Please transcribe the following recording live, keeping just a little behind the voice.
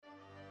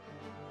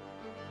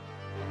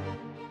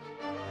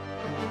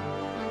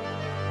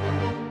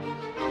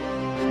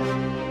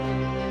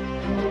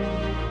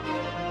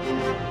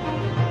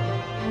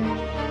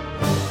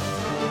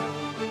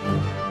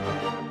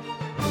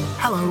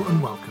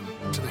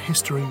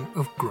History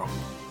of Grob.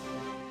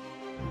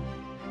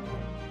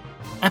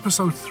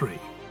 Episode 3.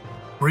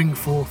 Bring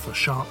Forth a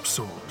Sharp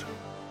Sword.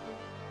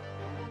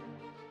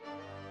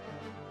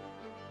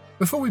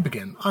 Before we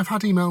begin, I've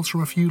had emails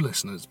from a few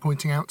listeners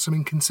pointing out some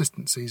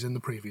inconsistencies in the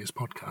previous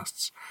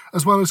podcasts,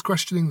 as well as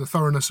questioning the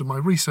thoroughness of my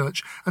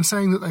research and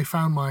saying that they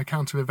found my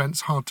account of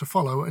events hard to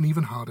follow and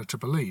even harder to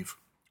believe.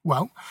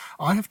 Well,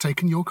 I have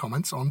taken your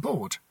comments on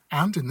board,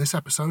 and in this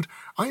episode,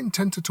 I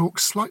intend to talk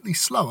slightly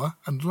slower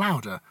and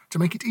louder to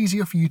make it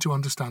easier for you to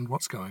understand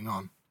what's going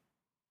on.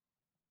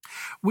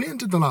 We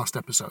ended the last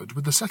episode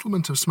with the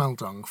settlement of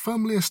Smeldung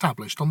firmly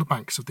established on the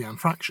banks of the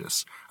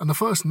Anfractus, and the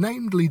first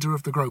named leader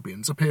of the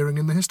Grobians appearing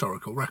in the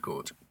historical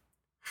record.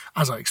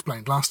 As I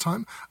explained last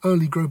time,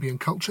 early Grobian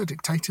culture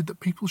dictated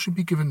that people should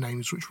be given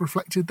names which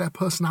reflected their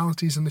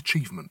personalities and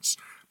achievements,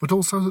 but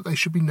also that they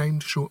should be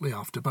named shortly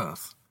after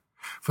birth.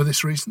 For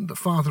this reason, the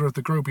father of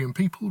the Grobian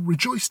people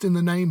rejoiced in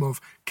the name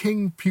of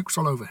King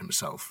Pukes-all-over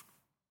himself.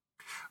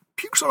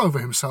 Pukes-all-over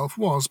himself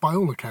was, by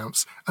all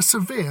accounts, a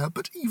severe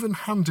but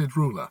even-handed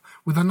ruler,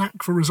 with a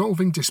knack for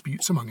resolving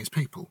disputes among his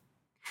people.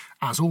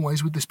 As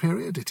always with this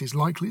period, it is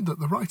likely that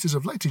the writers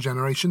of later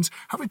generations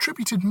have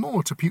attributed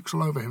more to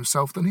Pukes-all-over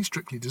himself than he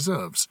strictly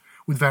deserves,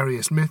 with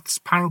various myths,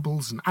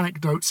 parables, and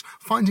anecdotes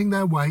finding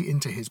their way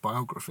into his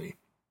biography.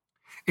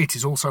 It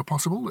is also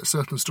possible that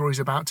certain stories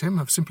about him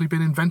have simply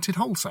been invented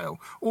wholesale,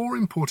 or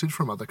imported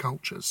from other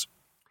cultures.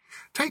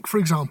 Take, for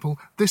example,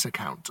 this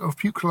account of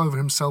Pukes-all-over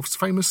himself's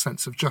famous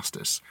sense of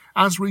justice,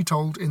 as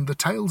retold in The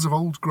Tales of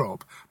Old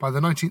Grob by the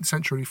 19th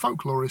century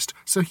folklorist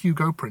Sir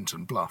Hugo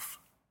Printon Bluff.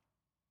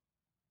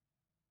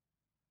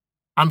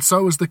 And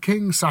so as the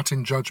king sat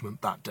in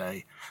judgment that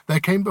day, there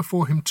came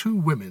before him two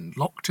women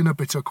locked in a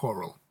bitter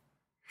quarrel.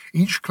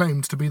 Each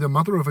claimed to be the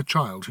mother of a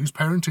child whose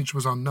parentage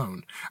was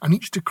unknown, and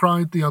each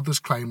decried the other's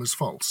claim as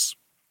false.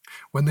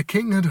 When the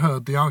king had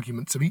heard the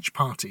arguments of each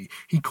party,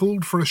 he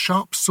called for a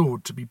sharp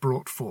sword to be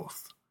brought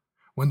forth.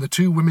 When the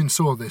two women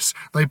saw this,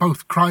 they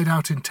both cried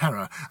out in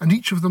terror, and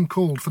each of them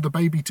called for the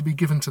baby to be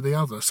given to the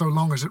other so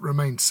long as it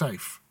remained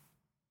safe.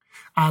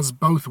 As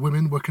both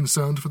women were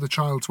concerned for the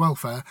child's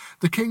welfare,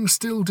 the king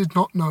still did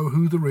not know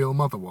who the real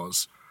mother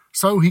was,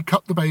 so he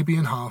cut the baby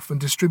in half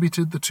and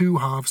distributed the two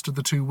halves to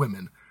the two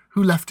women,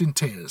 who left in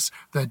tears,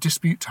 their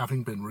dispute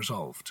having been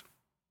resolved.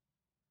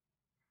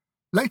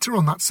 Later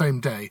on that same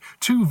day,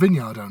 two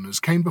vineyard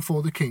owners came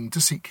before the king to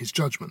seek his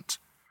judgment.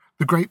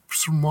 The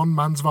grapes from one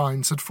man's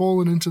vines had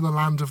fallen into the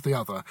land of the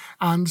other,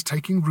 and,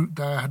 taking root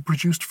there, had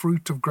produced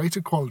fruit of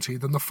greater quality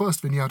than the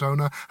first vineyard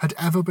owner had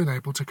ever been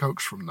able to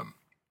coax from them.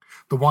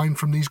 The wine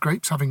from these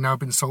grapes having now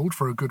been sold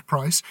for a good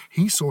price,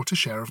 he sought a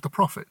share of the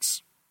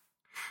profits.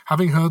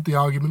 Having heard the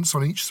arguments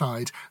on each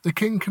side, the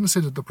king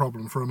considered the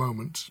problem for a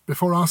moment,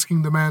 before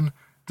asking the men,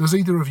 "Does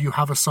either of you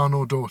have a son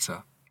or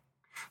daughter?"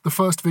 The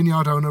first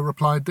vineyard owner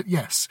replied that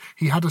yes,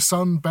 he had a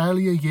son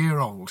barely a year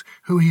old,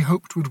 who he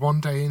hoped would one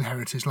day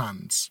inherit his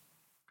lands.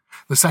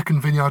 The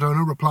second vineyard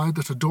owner replied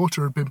that a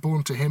daughter had been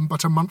born to him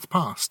but a month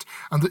past,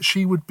 and that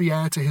she would be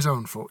heir to his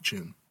own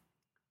fortune.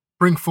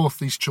 "Bring forth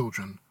these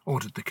children,"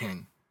 ordered the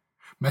king.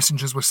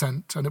 Messengers were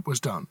sent, and it was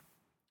done.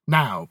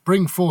 "Now,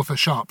 bring forth a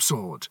sharp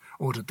sword,"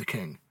 ordered the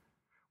king.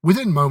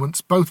 Within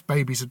moments, both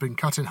babies had been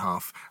cut in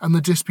half, and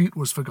the dispute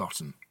was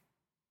forgotten.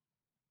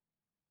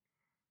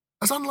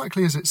 As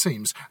unlikely as it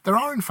seems, there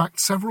are in fact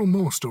several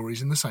more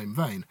stories in the same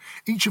vein,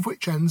 each of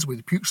which ends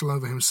with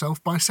Pukes-all-over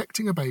himself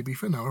bisecting a baby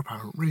for no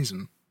apparent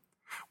reason.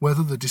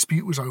 Whether the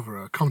dispute was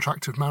over a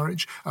contract of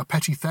marriage, a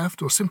petty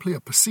theft, or simply a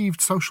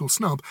perceived social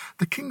snub,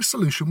 the king's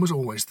solution was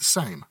always the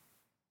same.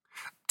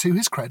 To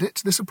his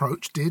credit, this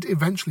approach did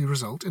eventually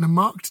result in a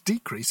marked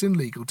decrease in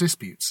legal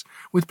disputes,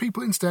 with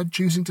people instead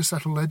choosing to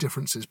settle their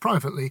differences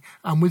privately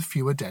and with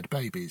fewer dead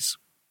babies.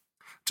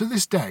 To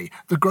this day,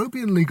 the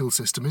Grobian legal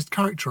system is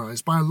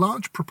characterised by a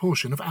large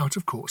proportion of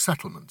out-of-court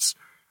settlements,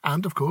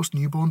 and of course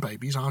newborn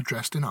babies are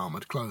dressed in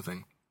armoured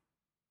clothing.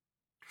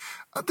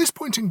 At this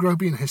point in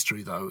Grobian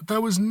history, though, there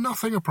was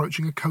nothing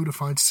approaching a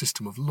codified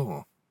system of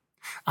law.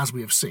 As we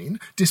have seen,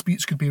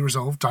 disputes could be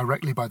resolved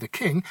directly by the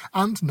king,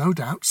 and no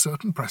doubt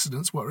certain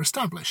precedents were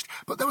established,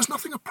 but there was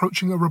nothing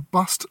approaching a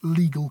robust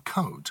legal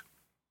code.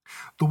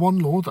 The one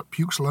law that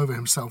Pukes-all-over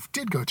himself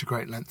did go to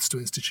great lengths to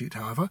institute,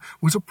 however,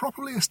 was a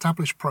properly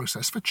established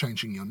process for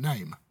changing your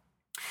name.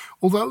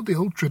 Although the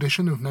old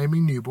tradition of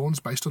naming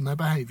newborns based on their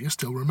behaviour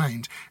still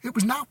remained, it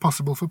was now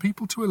possible for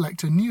people to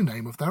elect a new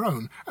name of their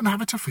own and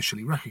have it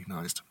officially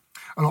recognised,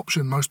 an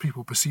option most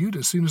people pursued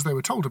as soon as they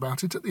were told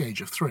about it at the age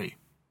of 3.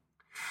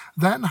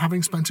 Then,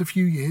 having spent a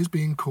few years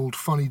being called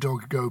Funny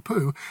Dog Go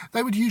Poo,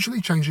 they would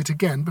usually change it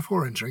again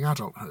before entering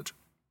adulthood.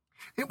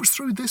 It was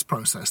through this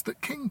process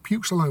that King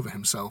Pukes-all-over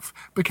himself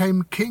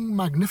became King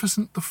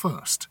Magnificent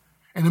I,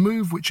 in a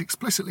move which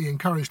explicitly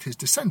encouraged his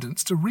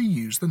descendants to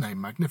reuse the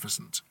name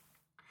Magnificent.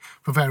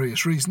 For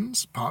various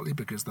reasons, partly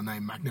because the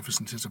name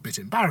Magnificent is a bit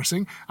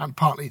embarrassing, and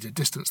partly to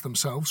distance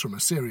themselves from a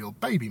serial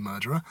baby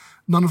murderer,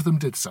 none of them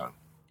did so,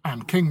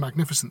 and King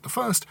Magnificent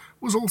I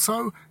was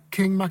also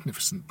King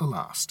Magnificent the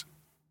Last.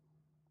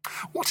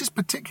 What is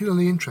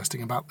particularly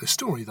interesting about this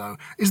story, though,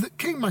 is that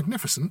King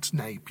Magnificent,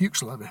 nay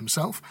Puxel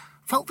himself,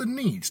 felt the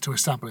need to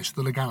establish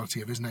the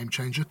legality of his name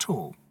change at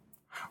all.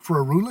 For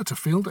a ruler to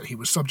feel that he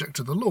was subject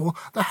to the law,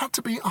 there had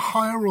to be a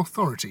higher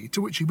authority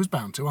to which he was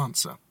bound to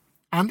answer.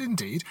 And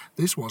indeed,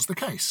 this was the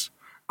case.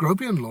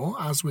 Grobian law,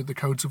 as with the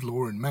codes of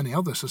law in many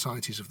other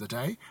societies of the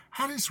day,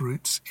 had its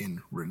roots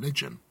in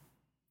religion.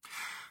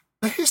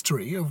 The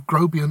history of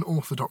Grobian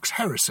Orthodox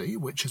Heresy,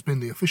 which has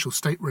been the official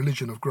state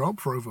religion of Grob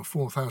for over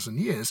 4,000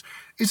 years,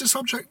 is a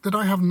subject that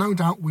I have no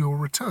doubt we will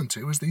return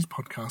to as these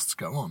podcasts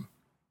go on.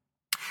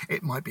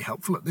 It might be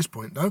helpful at this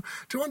point, though,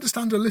 to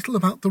understand a little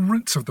about the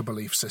roots of the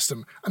belief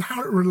system and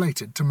how it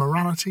related to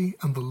morality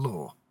and the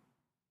law.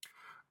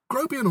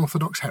 Grobian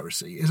Orthodox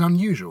heresy is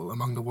unusual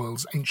among the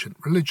world's ancient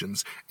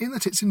religions in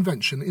that its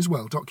invention is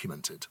well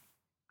documented.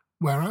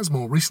 Whereas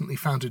more recently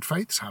founded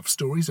faiths have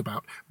stories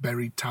about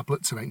buried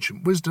tablets of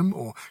ancient wisdom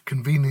or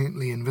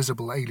conveniently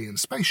invisible alien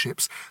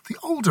spaceships, the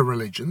older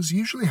religions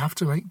usually have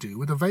to make do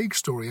with a vague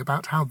story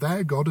about how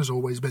their god has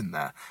always been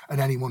there, and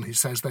anyone who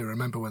says they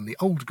remember when the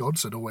old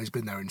gods had always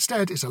been there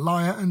instead is a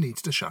liar and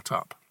needs to shut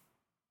up.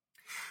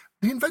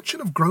 The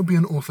invention of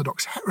Grobian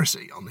Orthodox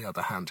heresy, on the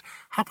other hand,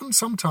 happened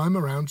sometime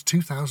around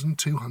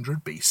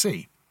 2200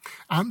 BC,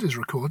 and is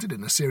recorded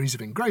in a series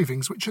of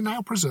engravings which are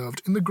now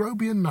preserved in the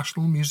Grobian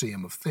National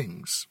Museum of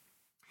Things.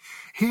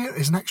 Here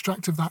is an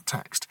extract of that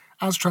text,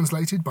 as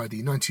translated by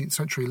the 19th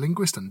century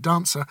linguist and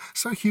dancer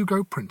Sir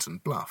Hugo Printon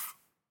Bluff.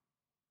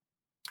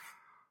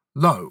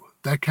 Lo,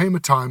 there came a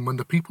time when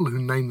the people who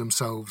named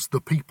themselves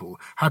the people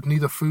had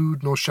neither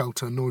food nor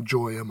shelter nor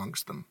joy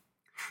amongst them.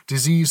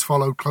 Disease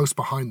followed close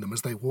behind them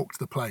as they walked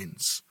the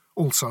plains,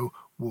 also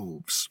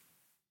wolves.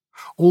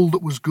 All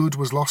that was good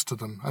was lost to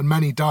them, and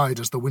many died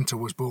as the winter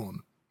was born.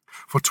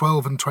 For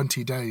 12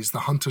 days the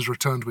hunters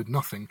returned with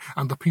nothing,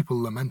 and the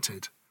people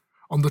lamented.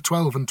 On the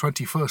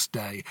 21st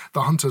day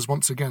the hunters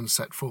once again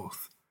set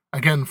forth.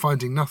 Again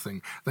finding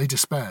nothing, they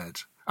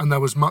despaired, and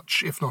there was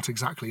much, if not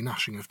exactly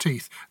gnashing of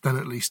teeth, then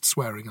at least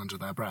swearing under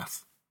their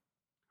breath.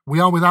 "We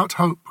are without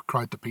hope,"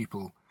 cried the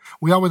people.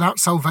 "We are without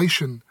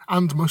salvation,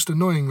 and, most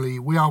annoyingly,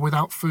 we are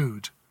without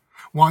food.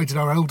 Why did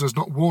our elders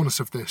not warn us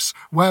of this?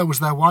 Where was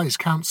their wise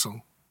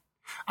counsel?"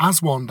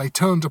 As one, they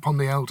turned upon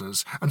the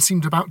elders, and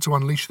seemed about to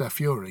unleash their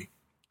fury.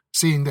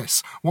 Seeing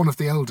this, one of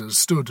the elders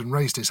stood and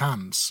raised his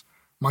hands.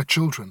 "My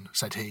children,"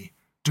 said he,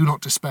 "do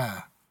not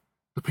despair."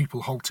 The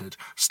people halted,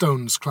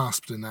 stones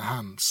clasped in their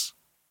hands.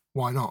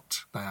 "Why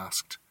not?" they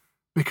asked.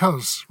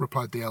 "Because,"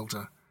 replied the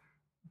elder.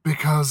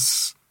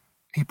 "Because,"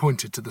 he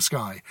pointed to the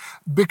sky,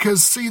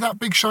 "because see that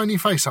big shiny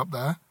face up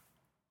there?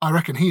 I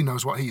reckon he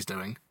knows what he's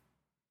doing."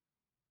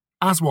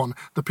 As one,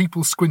 the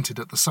people squinted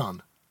at the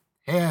sun.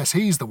 "Yes,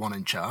 he's the one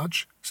in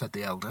charge," said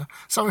the elder,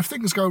 "so if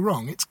things go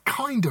wrong, it's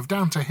kind of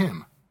down to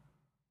him."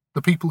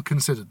 The people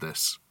considered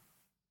this.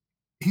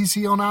 "Is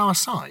he on our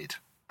side?"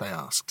 they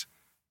asked.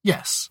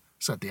 "Yes,"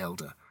 said the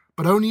elder,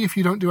 "but only if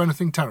you don't do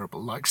anything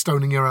terrible, like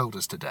stoning your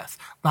elders to death.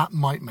 That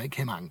might make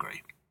him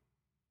angry."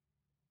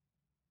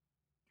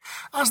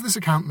 As this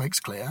account makes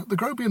clear, the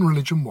Grobian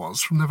religion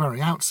was, from the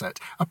very outset,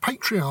 a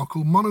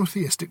patriarchal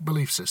monotheistic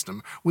belief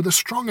system with a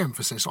strong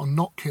emphasis on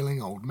not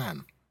killing old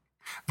men.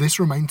 This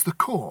remains the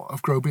core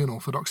of Grobian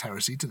Orthodox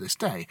heresy to this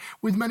day,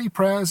 with many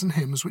prayers and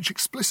hymns which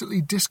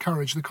explicitly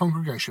discourage the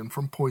congregation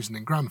from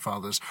poisoning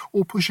grandfathers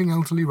or pushing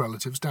elderly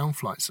relatives down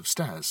flights of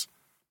stairs.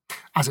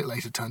 As it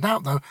later turned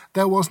out, though,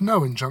 there was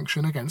no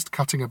injunction against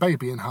cutting a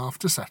baby in half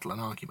to settle an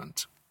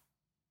argument.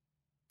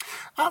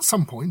 At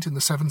some point in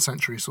the 7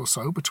 centuries or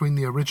so between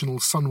the original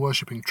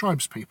sun-worshipping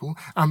tribespeople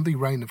and the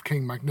reign of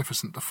King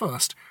Magnificent I,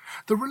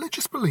 the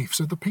religious beliefs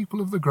of the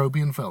people of the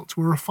Grobian Veldt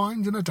were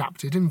refined and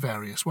adapted in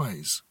various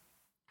ways.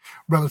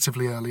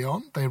 Relatively early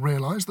on, they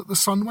realised that the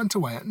sun went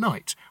away at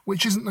night,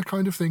 which isn't the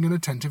kind of thing an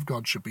attentive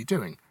god should be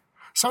doing.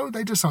 So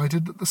they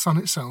decided that the sun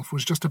itself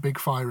was just a big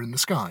fire in the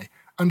sky,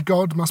 and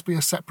God must be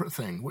a separate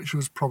thing, which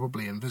was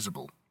probably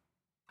invisible.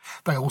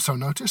 They also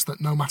noticed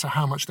that no matter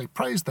how much they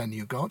praised their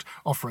new god,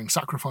 offering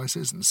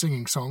sacrifices and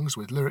singing songs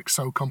with lyrics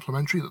so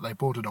complimentary that they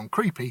bordered on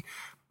creepy,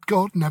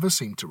 God never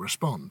seemed to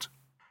respond.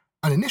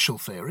 An initial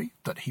theory,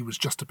 that he was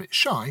just a bit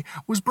shy,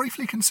 was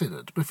briefly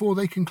considered before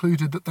they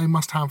concluded that they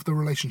must have the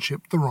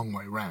relationship the wrong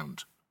way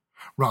round.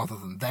 Rather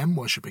than them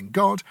worshipping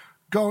God,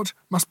 God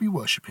must be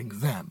worshipping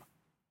them.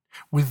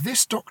 With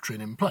this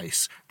doctrine in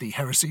place, the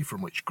heresy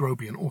from which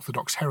Grobian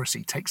Orthodox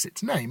heresy takes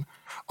its name,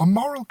 a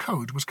moral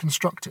code was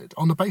constructed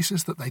on the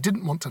basis that they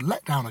didn't want to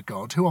let down a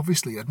god who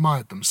obviously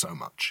admired them so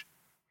much.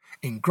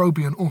 In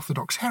Grobian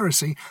Orthodox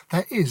heresy,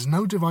 there is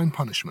no divine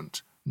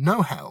punishment,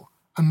 no hell,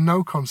 and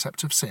no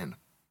concept of sin.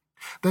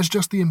 There's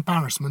just the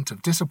embarrassment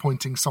of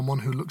disappointing someone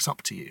who looks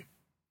up to you.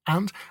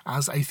 And,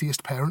 as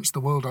atheist parents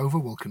the world over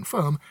will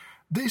confirm,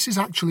 this is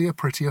actually a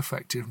pretty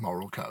effective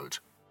moral code.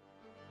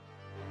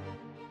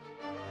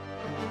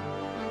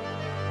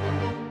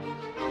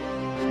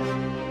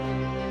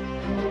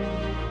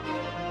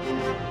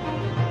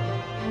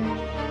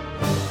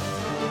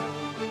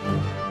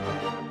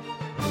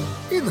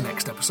 In the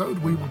next episode episode,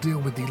 we will deal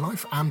with the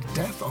life and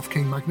death of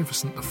King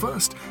Magnificent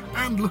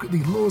I and look at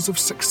the laws of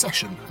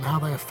succession and how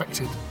they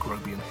affected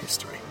Grobian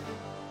history.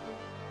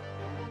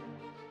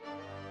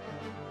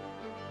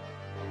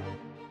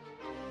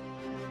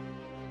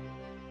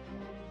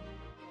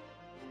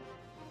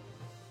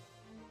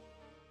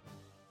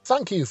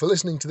 Thank you for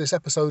listening to this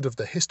episode of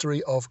the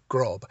History of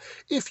Grob.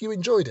 If you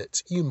enjoyed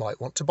it, you might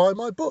want to buy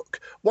my book,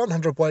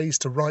 100 Ways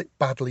to Write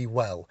Badly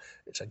Well.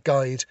 It's a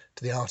guide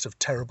to the art of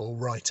terrible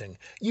writing.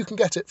 You can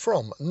get it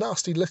from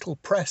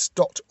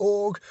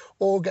nastylittlepress.org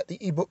or get the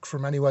ebook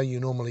from anywhere you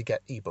normally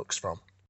get ebooks from.